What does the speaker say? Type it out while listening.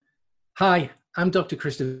Hi, I'm Dr.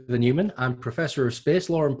 Christopher Newman. I'm Professor of Space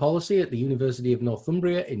Law and Policy at the University of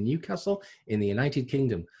Northumbria in Newcastle in the United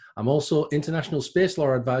Kingdom. I'm also International Space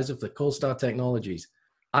Law Advisor for Coldstar Technologies.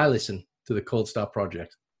 I listen to the Coldstar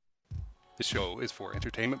Project. This show is for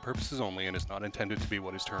entertainment purposes only and is not intended to be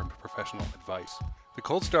what is termed professional advice. The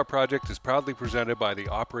Coldstar Project is proudly presented by the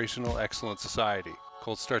Operational Excellence Society.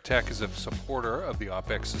 Coldstar Tech is a supporter of the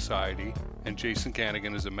OPEX Society, and Jason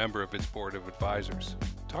Gannigan is a member of its board of advisors.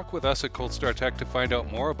 Talk with us at Coldstar Tech to find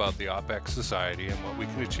out more about the OPEX Society and what we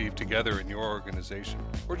can achieve together in your organization,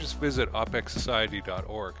 or just visit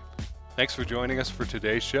opexsociety.org. Thanks for joining us for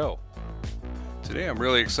today's show. Today I'm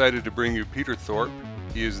really excited to bring you Peter Thorpe.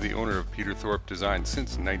 He is the owner of Peter Thorpe Design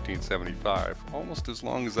since 1975, almost as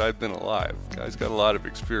long as I've been alive. Guy's got a lot of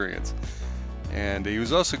experience. And he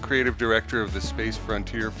was also creative director of the Space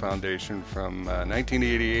Frontier Foundation from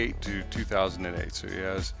 1988 to 2008. So he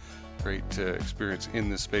has great experience in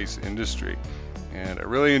the space industry. And I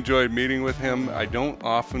really enjoyed meeting with him. I don't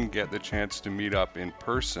often get the chance to meet up in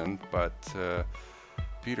person, but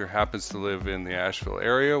Peter happens to live in the Asheville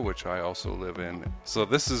area, which I also live in. So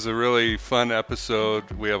this is a really fun episode.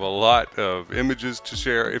 We have a lot of images to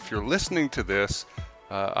share. If you're listening to this,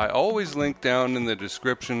 I always link down in the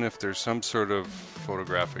description if there's some sort of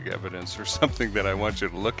photographic evidence or something that I want you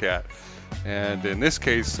to look at. And in this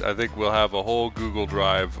case, I think we'll have a whole Google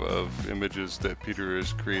Drive of images that Peter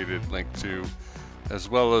has created linked to, as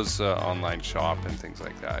well as online shop and things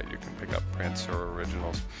like that. You can pick up prints or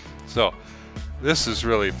originals. So this is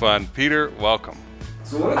really fun. Peter, welcome.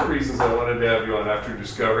 So one of the reasons I wanted to have you on after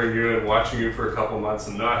discovering you and watching you for a couple months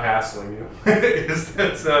and not hassling you is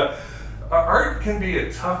that art can be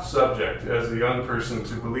a tough subject as a young person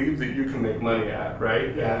to believe that you can make money at,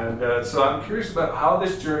 right? Yeah. And so I'm curious about how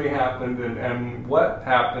this journey happened and what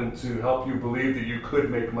happened to help you believe that you could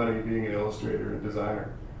make money being an illustrator and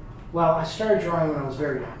designer. Well, I started drawing when I was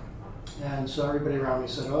very young. And so everybody around me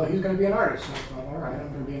said, oh, he's going to be an artist. And I thought, all right,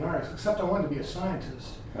 I'm going to be an artist. Except I wanted to be a scientist.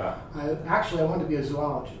 Ah. I wanted to be a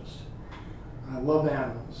zoologist. I love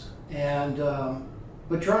animals. And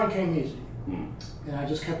but drawing came easy. And I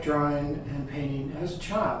just kept drawing and painting as a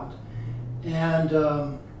child. And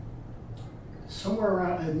somewhere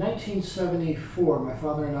around 1974, my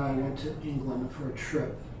father and I went to England for a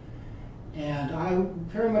trip. And I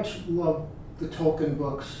very much loved the Tolkien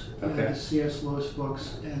books and the C.S. Lewis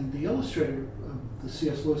books. And the illustrator of the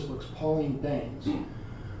C.S. Lewis books, Pauline Baines,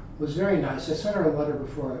 was very nice. I sent her a letter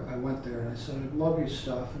before I went there, and I said, I love your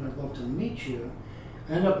stuff, and I'd love to meet you.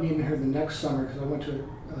 I ended up meeting her the next summer because I went to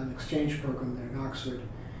an exchange program there in Oxford.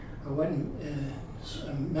 I went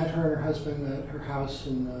and met her and her husband at her house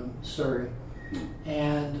in Surrey,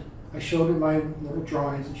 and I showed her my little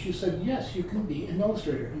drawings, and she said, yes, you can be an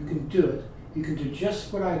illustrator. You can do it. You can do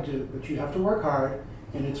just what I do, but you have to work hard,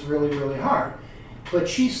 and it's really, really hard. But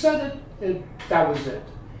she said that was it.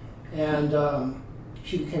 And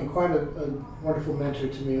she became quite a wonderful mentor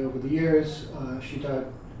to me over the years. She died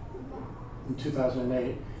in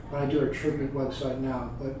 2008, but I do her tribute website now.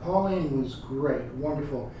 But Pauline was great,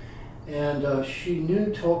 wonderful, and she knew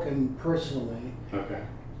Tolkien personally. Okay.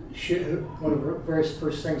 One of her very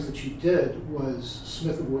first things that she did was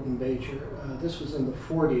Smith of Wootton Baker. This was in the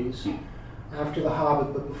 40s, after The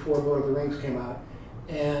Hobbit, but before Lord of the Rings came out.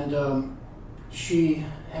 And she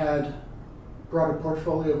had brought a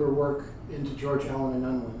portfolio of her work into George Allen in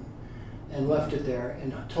Unwin and left it there.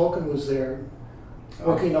 And Tolkien was there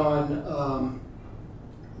working on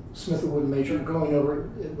Smith of Wootton Baker, going over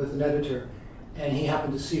it with an editor, and he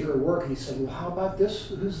happened to see her work, and he said, well, how about this?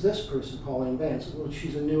 Who's this person, Pauline Baines? Well,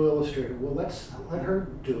 she's a new illustrator. Well, let her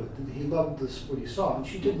do it. He loved this, what he saw, and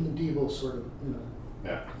she did medieval sort of,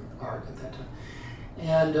 art at that time.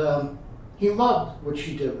 And he loved what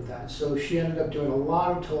she did with that, so she ended up doing a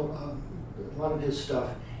lot of his stuff,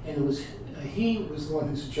 and it was he was the one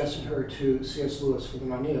who suggested her to C.S. Lewis for the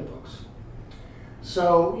Narnia books.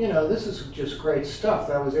 So, this is just great stuff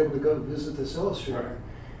that I was able to go visit this illustrator.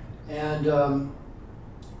 And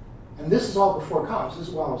this is all before college. This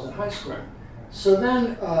is while I was in high school. So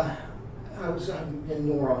then I was in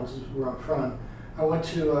New Orleans, is where I'm from. I went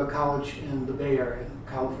to college in the Bay Area,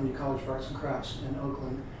 California College of Arts and Crafts in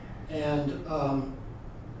Oakland. And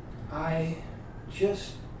I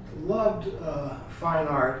just loved fine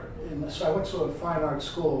art. And so I went to a fine art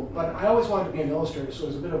school, but I always wanted to be an illustrator, so it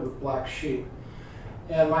was a bit of a black sheep.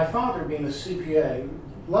 And my father, being a CPA,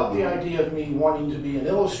 loved the idea of me wanting to be an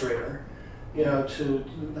illustrator,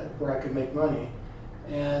 where I could make money.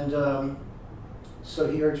 And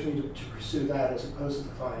so he urged me to pursue that as opposed to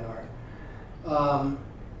the fine art.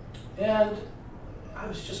 And I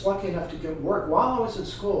was just lucky enough to get work. While I was at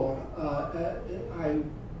school, I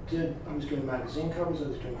was doing magazine covers, I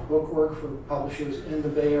was doing book work for publishers in the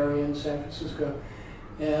Bay Area in San Francisco.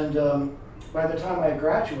 And by the time I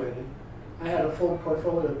graduated, I had a full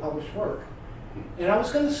portfolio of published work. And I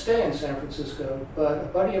was going to stay in San Francisco, but a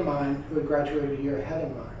buddy of mine who had graduated a year ahead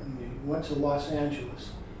of mine went to Los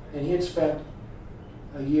Angeles, and he had spent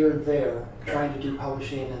a year there trying to do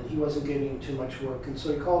publishing, and he wasn't getting too much work. And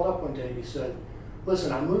so he called up one day and he said,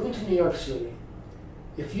 listen, I'm moving to New York City.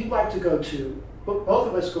 If you'd like to go to, both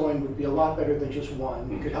of us going would be a lot better than just one.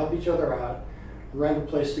 We could help each other out, rent a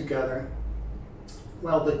place together.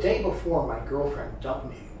 Well, the day before, my girlfriend dumped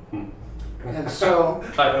me. And so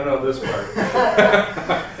I don't know this part.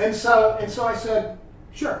 and so I said,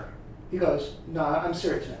 sure. He goes, no, I'm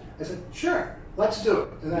serious, man. I said, sure, let's do it.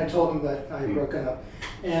 And then I told him that I had broken up.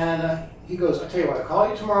 And he goes, I'll tell you what, I'll call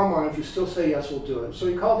you tomorrow morning. If you still say yes, we'll do it. So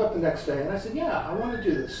he called up the next day, and I said, yeah, I want to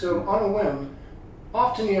do this. So on a whim,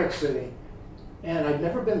 off to New York City. And I'd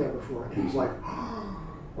never been there before. And he was like, oh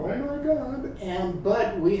my God.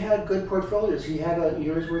 But we had good portfolios. He had a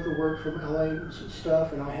year's worth of work from LA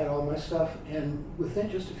stuff, and I had all my stuff. And within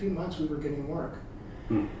just a few months, we were getting work.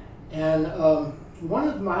 And one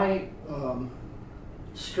of my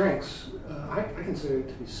strengths, I consider it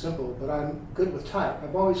to be simple, but I'm good with type.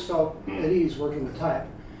 I've always felt at ease working with type.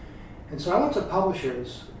 And so I went to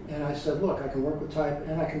publishers, and I said, look, I can work with type,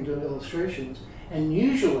 and I can do illustrations. And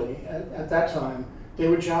usually, at that time, they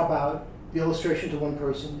would job out the illustration to one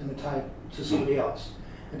person and the type to somebody else.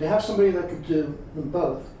 And to have somebody that could do them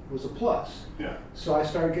both was a plus. Yeah. So I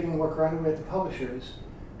started getting work right away at the publishers.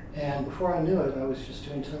 And before I knew it, I was just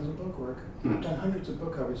doing tons of book work. I've done hundreds of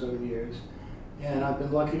book covers over the years. And I've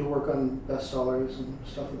been lucky to work on bestsellers and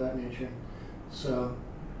stuff of that nature. So,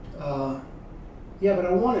 yeah, but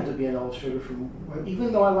I wanted to be an illustrator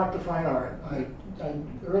even though I like the fine art.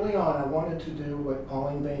 Early on, I wanted to do what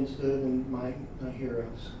Pauline Baynes did and my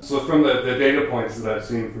heroes. So from the data points that I've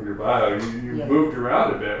seen from your bio, you moved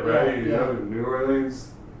around a bit, right? You know, New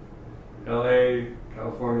Orleans, LA,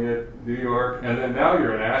 California, New York, and then now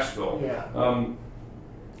you're in Asheville. Yeah.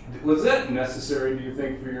 Was that necessary, do you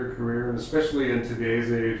think, for your career, and especially in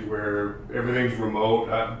today's age where everything's remote?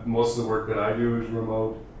 Most of the work that I do is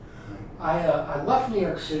remote. I left New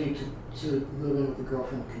York City to move in with a girl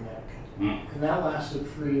from Connecticut. And that lasted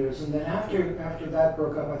 3 years. And then after that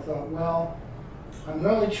broke up, I thought, well, I'm an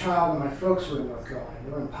only child, and my folks were in North Carolina.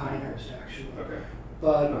 They were in Pinehurst, actually. Okay.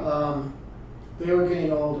 But they were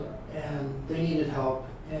getting old, and they needed help.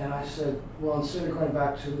 And I said, well, instead of going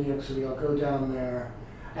back to New York City, I'll go down there.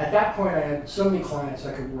 At that point, I had so many clients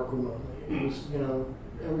I could work remotely. It was, you know,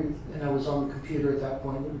 and I was on the computer at that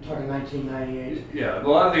point. We're talking 1998. Yeah, a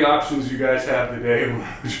lot of the options you guys have today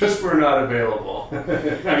just were not available.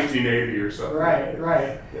 1980 or so.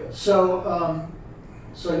 Right. Yeah.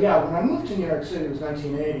 So yeah, when I moved to New York City, it was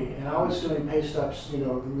 1980, and I was doing paste ups, you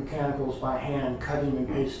know, mechanicals by hand, cutting and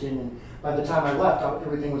pasting. And by the time I left,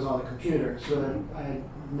 everything was on the computer. So I had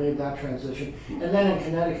made that transition. And then in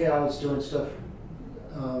Connecticut, I was doing stuff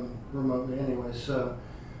remotely anyway. So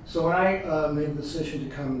when I made the decision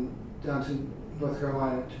to come down to North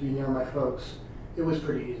Carolina to be near my folks, it was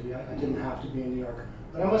pretty easy. I didn't have to be in New York.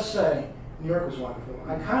 But I must say, New York was wonderful.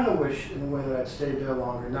 I kind of wish, in a way, that I'd stayed there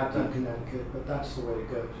longer, not done Connecticut, but that's the way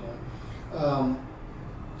it goes. Yeah.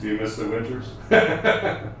 Do you miss the winters?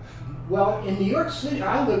 Well, in New York City,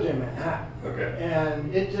 I lived in Manhattan. Okay.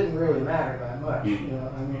 And it didn't really matter that much. You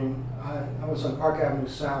know, I mean, I was on Park Avenue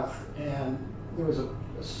South, and there was a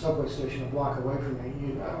subway station a block away from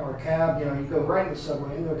me, or a cab, you know, you go right in the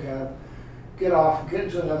subway, into a cab, get off, get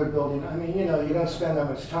into another building. I mean, you know, you don't spend that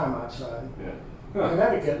much time outside. Yeah.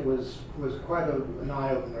 Connecticut was quite an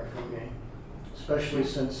eye-opener for me, especially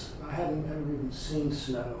since I hadn't ever even seen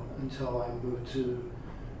snow until I moved to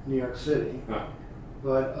New York City.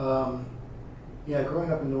 But, yeah,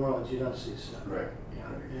 growing up in New Orleans, you don't see snow. Right.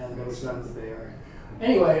 Yeah, and there was none in the Bay Area.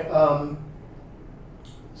 Anyway,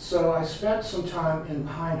 so I spent some time in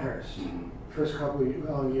Pinehurst, first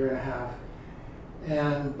year and a half,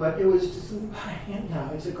 but it was just, you know,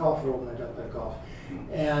 it's a golf world, and I don't play golf.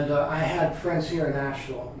 And I had friends here in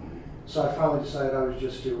Asheville, so I finally decided I would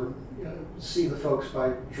just see the folks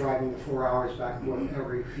by driving the 4 hours back and forth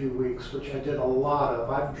every few weeks, which I did a lot of.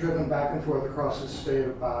 I've driven back and forth across the state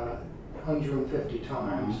about 150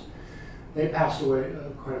 times. They passed away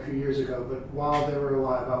quite a few years ago, but while they were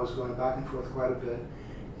alive, I was going back and forth quite a bit.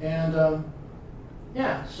 And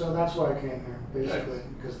yeah, so that's why I came here, basically,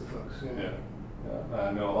 because of the folks. Yeah.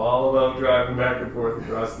 I know all about driving back and forth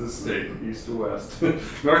across the state, east to west.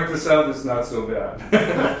 North to south is not so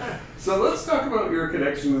bad. So let's talk about your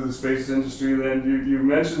connection to the space industry then. You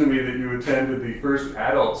mentioned to me that you attended the first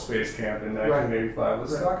adult space camp in 1985.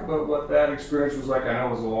 Let's talk about what that experience was like. I know it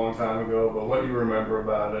was a long time ago, but what you remember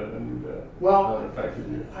about it and how it affected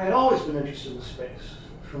you. I had always been interested in space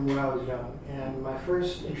from when I was young, and my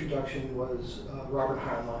first introduction was Robert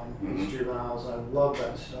Heinlein, his juveniles. I loved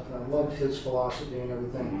that stuff, and I loved his philosophy and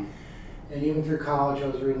everything. And even through college, I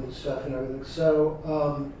was reading his stuff and everything.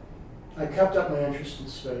 So I kept up my interest in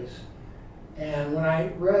space. And when I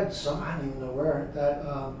read I don't even know where, that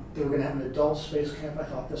they were going to have an adult space camp, I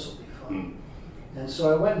thought this will be fun. And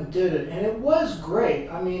so I went and did it, and it was great.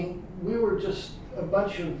 I mean, we were just a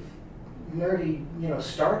bunch of nerdy,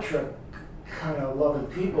 Star Trek kind of loving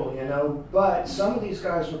people, but some of these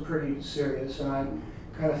guys were pretty serious, and I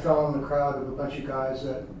kind of fell in the crowd of a bunch of guys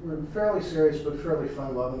that were fairly serious but fairly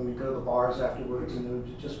fun-loving. We'd go to the bars afterwards, and it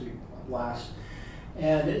would just be a blast.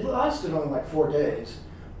 And it lasted only like 4 days,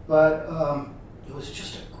 but it was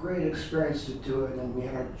just a great experience to do it, and we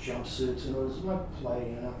had our jumpsuits, and it was like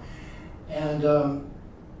play, And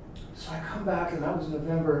so I come back, and that was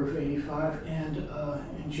November of '85, and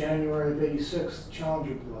in January of '86,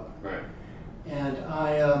 Challenger blew up. Right. And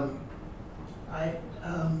I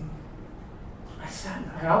sat,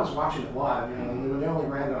 and I was watching it live, they only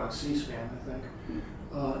ran it on C-SPAN, I think.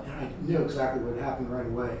 And I knew exactly what happened right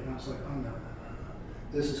away. And I was like, oh, no.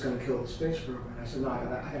 This is going to kill the space program. I said, no, I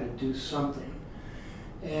got to do something.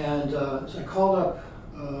 And so I called up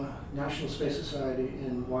National Space Society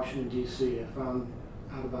in Washington, D.C. I found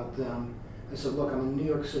out about them. I said, look, I'm in New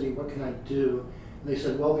York City. What can I do? And they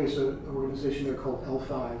said, well, there's an organization there called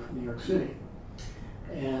L5 New York City.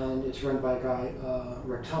 And it's run by a guy,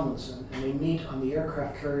 Rick Tomlinson. And they meet on the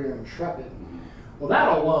aircraft carrier Intrepid. Well, that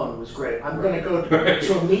alone was great. I'm going to go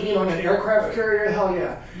to a meeting on an aircraft carrier? Hell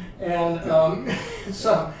yeah. And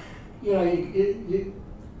so, you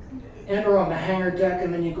enter on the hangar deck,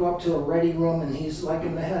 and then you go up to a ready room, and he's like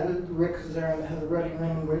in the head, Rick is there in the head of the ready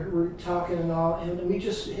room, and we're talking and all, and we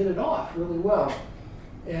just hit it off really well.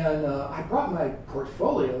 And I brought my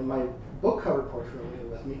portfolio, my book cover portfolio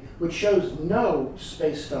with me, which shows no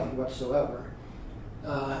space stuff whatsoever.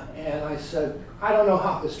 And I said, I don't know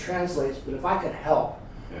how this translates, but if I could help,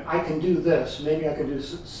 I can do this. Maybe I can do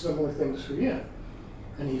similar things for you.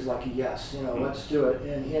 And he's like, yes, let's do it.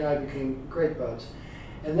 And he and I became great buds.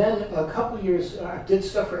 And then a couple of years, I did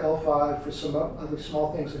stuff for L5, for some other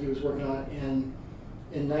small things that he was working on. And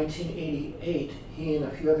in 1988, he and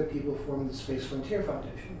a few other people formed the Space Frontier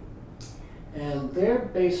Foundation. And their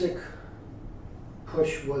basic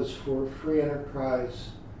push was for free enterprise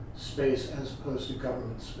space as opposed to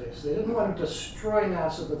government space. They didn't want to destroy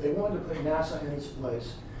NASA, but they wanted to put NASA in its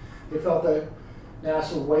place. They felt that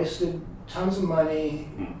NASA wasted tons of money,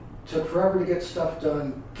 took forever to get stuff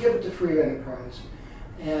done, give it to free enterprise.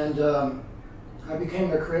 And I became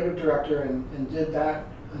their creative director and did that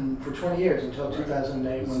for 20 years until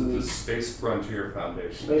 2008. This is the Space Frontier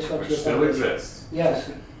Foundation, Space Frontier which still exists.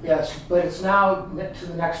 Yes, but it's now to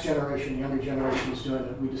the next generation. The younger generation is doing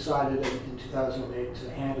it. We decided in 2008 to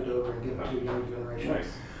hand it over and give it to the younger generation. Nice.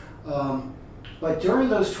 But during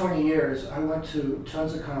those 20 years, I went to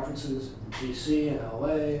tons of conferences in D.C. and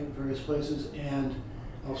L.A., various places, and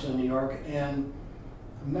also in New York, and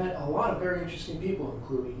met a lot of very interesting people,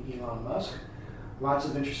 including Elon Musk, lots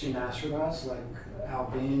of interesting astronauts like Al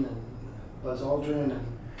Bean and Buzz Aldrin, and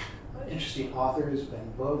interesting authors,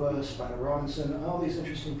 Ben Bova, Spider Robinson, all these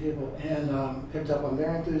interesting people, and picked up on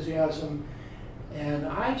their enthusiasm. And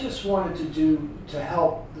I just wanted to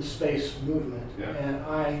help the space movement. Yeah. And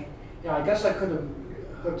I guess I could have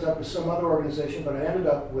hooked up with some other organization, but I ended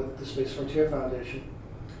up with the Space Frontier Foundation.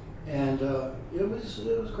 And it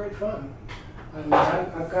was great fun. I mean,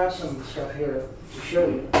 I've got some stuff here to show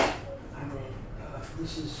you. I mean,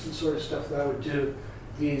 this is the sort of stuff that I would do.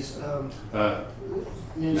 These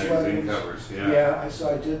magazine covers, Yeah,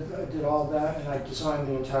 I did all that, and I designed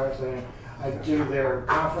the entire thing. I do their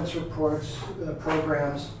conference reports,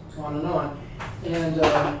 programs, on and on. And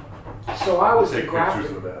so I was the graphic.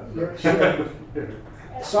 Take pictures of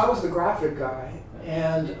that. So I was the graphic guy,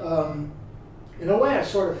 and in a way I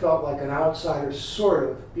sort of felt like an outsider, sort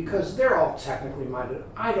of, because they're all technically minded.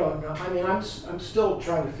 I don't know. I mean, I'm still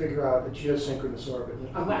trying to figure out a geosynchronous orbit.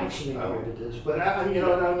 I'm actually know what it is, but you know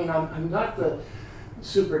what I mean. I'm not the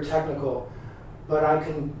super technical, but I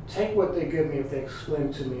can take what they give me if they explain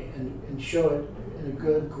it to me and show it in a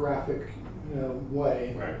good graphic,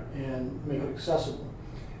 way, right, and make it accessible.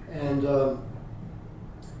 And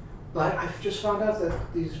but I've just found out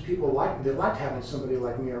that these people liked having somebody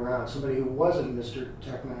like me around, somebody who wasn't Mr.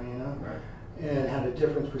 Techno, right, and had a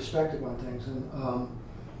different perspective on things. And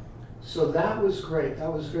So that was great.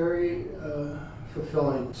 That was very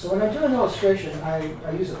fulfilling. So when I do an illustration,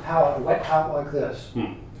 I use a palette, a wet palette like this.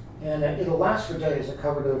 And it'll last for days. I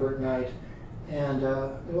cover it over at night. And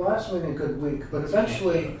it'll last maybe a good week. But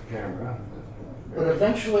eventually,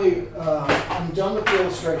 I'm done with the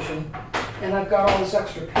illustration, and I've got all this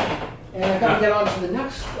extra paint. And I've got to get on to the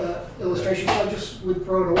next illustration, so I just would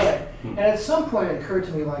throw it away. And at some point it occurred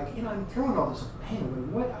to me, like, I'm throwing all this paint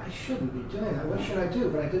away. I shouldn't be doing that. What should I do?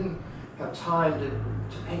 But I didn't have time to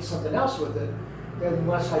paint something else with it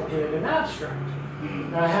unless I painted an abstract.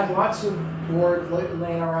 And I had lots of board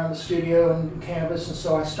laying around the studio and canvas, and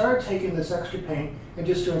so I started taking this extra paint and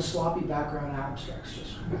just doing sloppy background abstracts,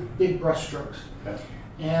 just big brush strokes.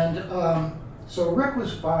 And so Rick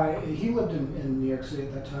was by, he lived in New York City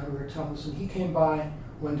at that time, Rick Tomlinson. He came by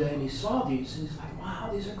one day and he saw these, and he's like, wow,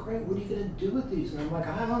 these are great. What are you going to do with these? And I'm like,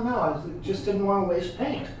 I don't know. I just didn't want to waste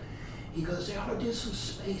paint. He goes, they ought to do some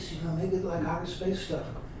space, maybe like outer space stuff.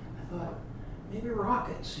 I thought, maybe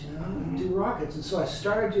rockets, do rockets. And so I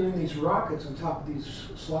started doing these rockets on top of these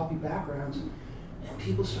sloppy backgrounds, and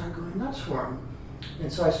people started going nuts for them.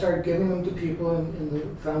 And so I started giving them to people in the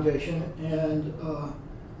foundation, and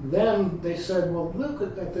then they said, well, look,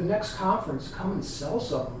 at the next conference, come and sell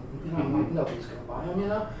some. I'm like, nobody's going to buy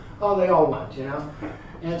them, Oh, they all went,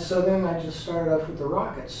 And so then I just started off with the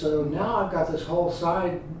rockets. So now I've got this whole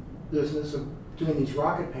side business of doing these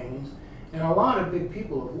rocket paintings, and a lot of big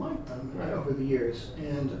people have liked them over the years.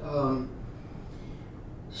 And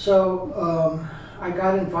so I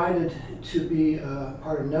got invited to be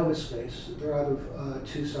part of Nova Space. They're out of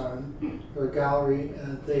Tucson. They're a gallery.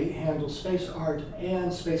 They handle space art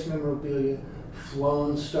and space memorabilia,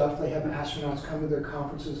 flown stuff. They have astronauts come to their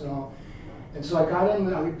conferences and all. And so I got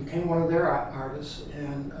in, I became one of their artists,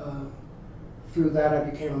 and through that I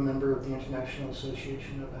became a member of the International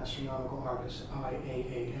Association of Astronomical Artists,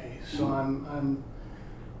 IAAA. So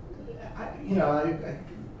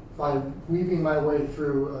by weaving my way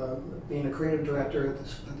through being a creative director at the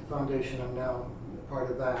foundation, I'm now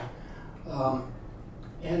part of that.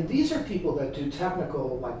 And these are people that do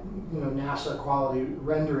technical, like NASA quality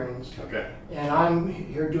renderings. Okay. And I'm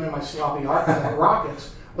here doing my sloppy art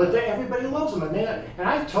rockets. But everybody loves them, and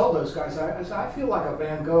I told those guys, I feel like a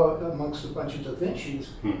Van Gogh amongst a bunch of Da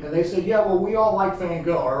Vinci's, and they said, yeah, well, we all like Van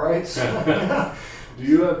Gogh, all right? So, do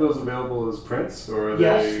you have those available as prints, or are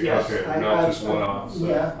they okay, not just one-offs?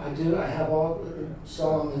 Yeah, I do. I have all,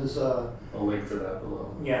 sell them as I'll link to that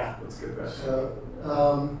below. Yeah. Let's get that.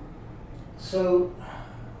 So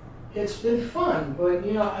it's been fun, but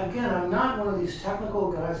again, I'm not one of these technical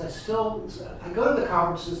guys. I go to the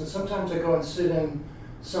conferences, and sometimes I go and sit in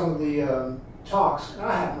some of the talks, and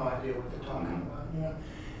I have no idea what they're talking about,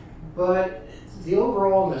 But the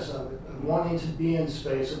overallness of it, of wanting to be in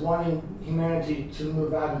space, of wanting humanity to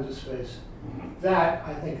move out into space, that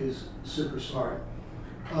I think is super smart.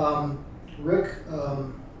 Rick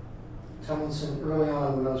Tomlinson, early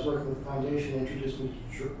on when I was working with the foundation, introduced me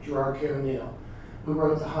to Gerard K. O'Neill, who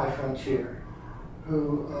wrote The High Frontier,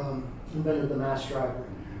 who invented the mass driver,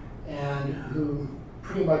 and who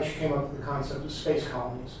pretty much came up with the concept of space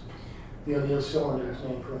colonies. The O'Neill cylinder is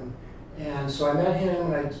named for him. And so I met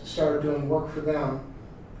him, and I started doing work for them.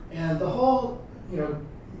 And the whole,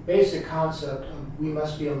 basic concept of we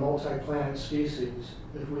must be a multi-planet species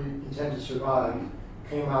if we intend to survive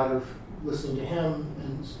came out of listening to him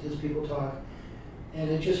and his people talk. And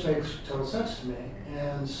it just makes total sense to me.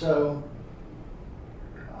 And so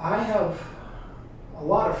I have a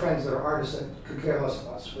lot of friends that are artists that could care less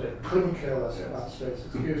about space, couldn't care less about space,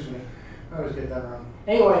 excuse me. I always get that wrong.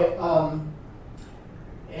 Anyway,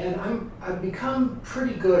 and I've become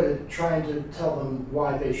pretty good at trying to tell them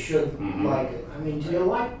why they should like it. I mean, do you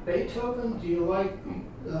like Beethoven? Do you like,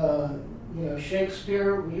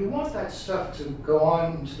 Shakespeare? You want that stuff to go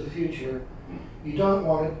on into the future. You don't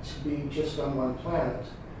want it to be just on one planet.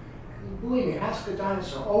 Believe me, ask a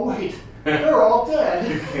dinosaur. Oh wait, they're all dead.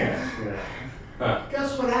 You can't. Yeah.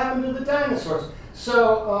 Guess what happened to the dinosaurs?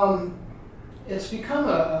 So it's become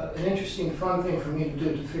an interesting, fun thing for me to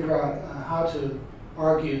do, to figure out how to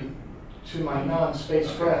argue to my non-space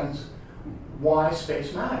friends why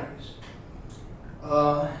space matters.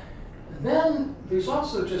 Then there's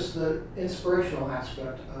also just the inspirational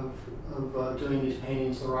aspect of doing these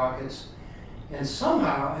paintings, the rockets. And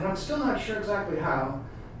somehow, and I'm still not sure exactly how,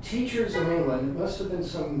 teachers in England, it must have been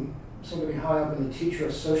somebody high up in the Teacher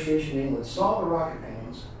Association in England, saw the rocket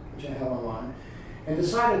paintings, which I have online, and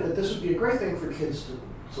decided that this would be a great thing for kids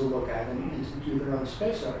to look at and to do their own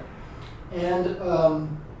space art. And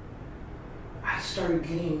I started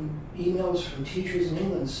getting emails from teachers in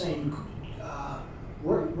England saying,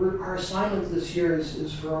 our assignment this year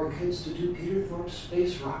is for our kids to do Peter Thorpe's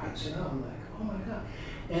space rockets. You know, I'm like, oh my God.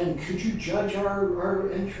 And could you judge our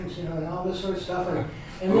entrance, you know, and all this sort of stuff.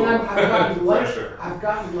 And then I've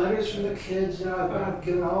gotten letters from the kids, you know, I've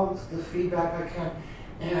given all the feedback I can.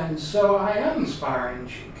 And so I am inspiring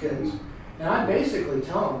kids. And I basically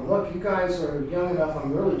tell them, look, you guys are young enough,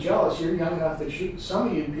 I'm really jealous, you're young enough that some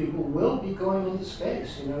of you people will be going into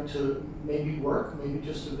space, you know, to maybe work, maybe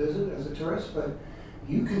just to visit as a tourist, but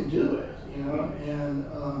you can do it, you know,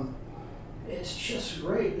 and it's just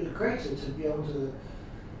great. It's great to be able to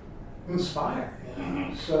inspire, you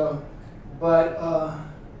know? So, but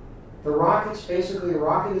the rockets, basically, a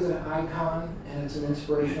rocket is an icon, and it's an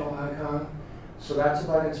inspirational icon, so that's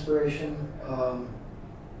about inspiration.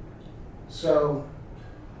 So,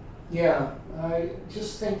 yeah, I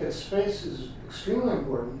just think that space is extremely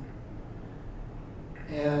important,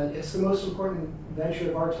 and it's the most important venture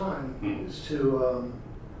of our time, is to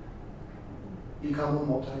become a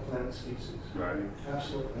multi-planet species. Right.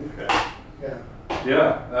 Absolutely. Okay. Yeah.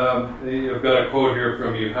 Yeah, I've got a quote here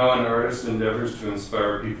from you. How an artist endeavors to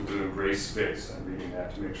inspire people to embrace space. I'm reading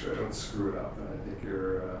that to make sure I don't screw it up, and I think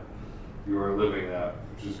you are living that,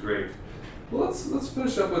 which is great. Well, let's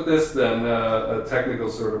finish up with this then, a technical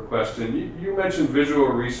sort of question. You mentioned visual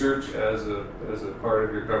research as a part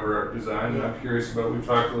of your cover art design, and I'm curious about, we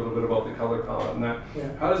talked a little bit about the color palette and that. Yeah.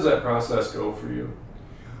 How does that process go for you?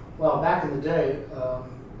 Well, back in the day,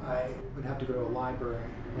 I would have to go to a library,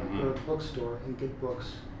 go to a bookstore and get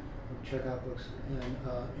books, check out books. And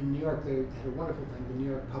in New York, they had a wonderful thing, the New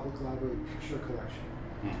York Public Library Picture Collection.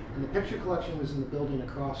 And the picture collection was in the building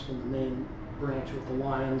across from the main branch with the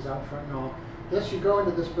lions out front and all. Yes, you go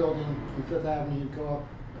into this building on Fifth Avenue, you'd go up,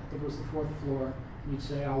 I think it was the 4th floor, and you'd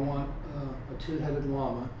say, I want a two-headed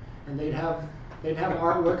llama. And they'd have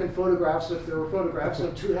artwork and photographs, if there were photographs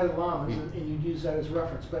of two-headed llamas, and you'd use that as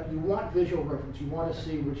reference. But you want visual reference. You want to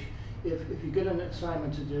see which, if you get an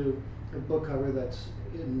assignment to do a book cover that's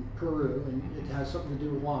in Peru and it has something to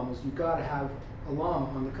do with llamas, you've got to have a llama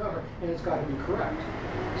on the cover, and it's got to be correct.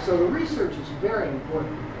 So the research is very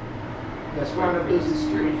important. Yes, we're on a busy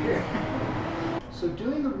street here. So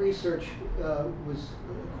doing the research was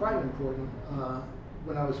quite important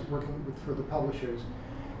when I was working for the publishers.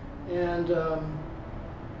 And,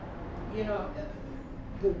 you know,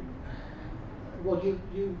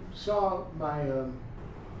 you saw my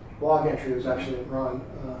blog entry. It was actually Ron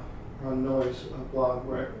Miller's blog,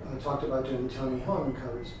 where I talked about doing the Tony Hillman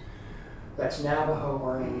covers. That's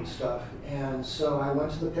Navajo-oriented stuff. And so I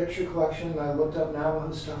went to the picture collection and I looked up Navajo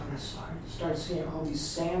stuff, and I started seeing all these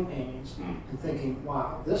sand paintings and thinking,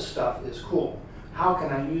 wow, this stuff is cool. How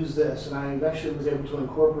can I use this? And I eventually was able to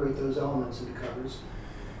incorporate those elements into covers.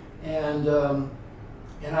 And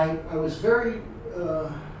I was very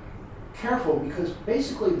careful, because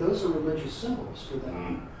basically those are religious symbols for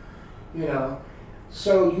them, you know.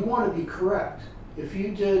 So you want to be correct. If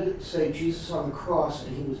you did, say, Jesus on the cross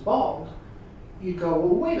and he was bald, you'd go,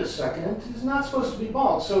 well, wait a second, he's not supposed to be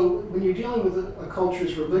bald. So when you're dealing with a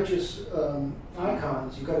culture's religious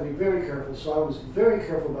icons, you've got to be very careful. So I was very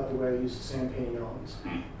careful about the way I used the sand painting elements,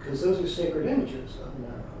 because those are sacred images of the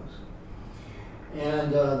Navajos.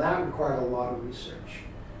 And that required a lot of research.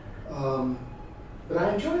 But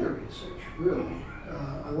I enjoy the research, really.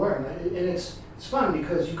 I learn. And it's fun,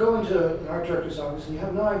 because you go into an art director's office and you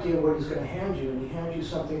have no idea what he's going to hand you, and he hands you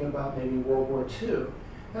something about maybe World War II.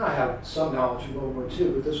 Now I have some knowledge of World War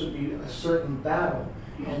II, but this would be a certain battle.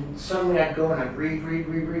 And suddenly I'd go and I'd read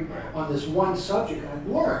on this one subject, and I'd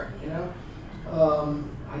learn, you know.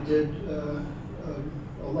 I did a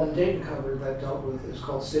Len Dayton cover that dealt with, it's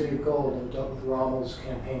called City of Gold, and dealt with Rommel's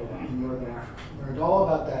campaign in Northern Africa. Learned all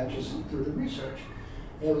about that just through the research.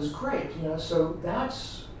 And it was great, you know, so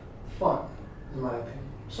that's fun, in my opinion.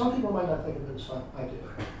 Some people might not think of it as fun. I do.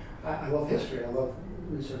 I love history. I love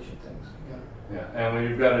researching things. Yeah, and when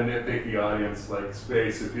you've got a nitpicky audience like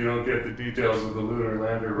space, if you don't get the details of the lunar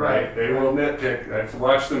lander right, they will nitpick. I've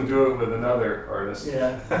watched them do it with another artist.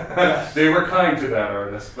 Yeah. They were kind to that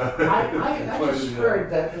artist. But I just heard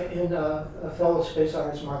that in a fellow space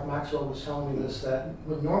artist, Mark Maxwell, was telling me this, that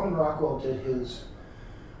when Norman Rockwell did his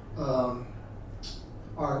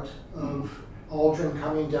art of Aldrin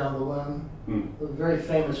coming down the limb, a very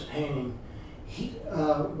famous painting,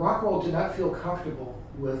 Rockwell did not feel comfortable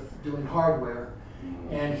with doing hardware,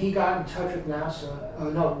 and he got in touch with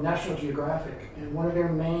National Geographic, and one of their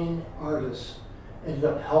main artists ended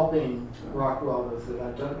up helping Rockwell with it.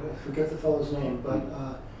 I forget the fellow's name, but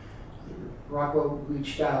Rockwell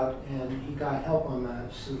reached out and he got help on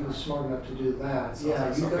that, so he was smart enough to do that.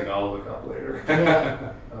 Sounds like something I'll look up later.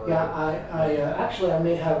 I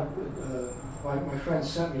may have my friend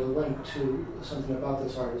sent me a link to something about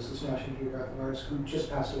this artist, this National Geographic artist who just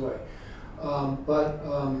passed away.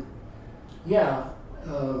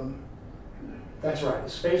 That's right. The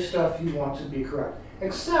space stuff, you want to be correct.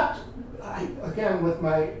 Except, again, with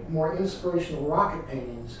my more inspirational rocket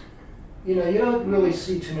paintings, you don't really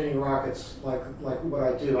see too many rockets like what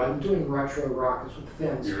I do. I'm doing retro rockets with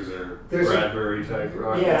fins. Yours are Bradbury type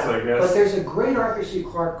rockets, I guess. But there's a great Arthur C.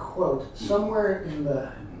 Clarke quote somewhere in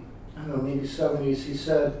the, I don't know, maybe 70s. He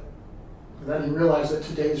said that he realized that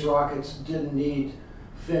today's rockets didn't need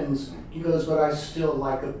fins. He goes, but I still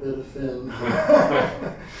like a bit of fin.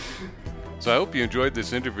 So I hope you enjoyed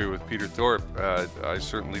this interview with Peter Thorpe. I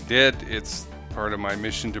certainly did. It's part of my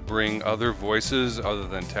mission to bring other voices other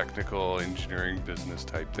than technical engineering business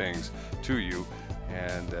type things to you,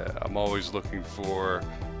 and I'm always looking for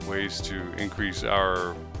ways to increase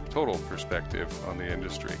our total perspective on the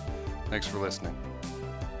industry. Thanks for listening.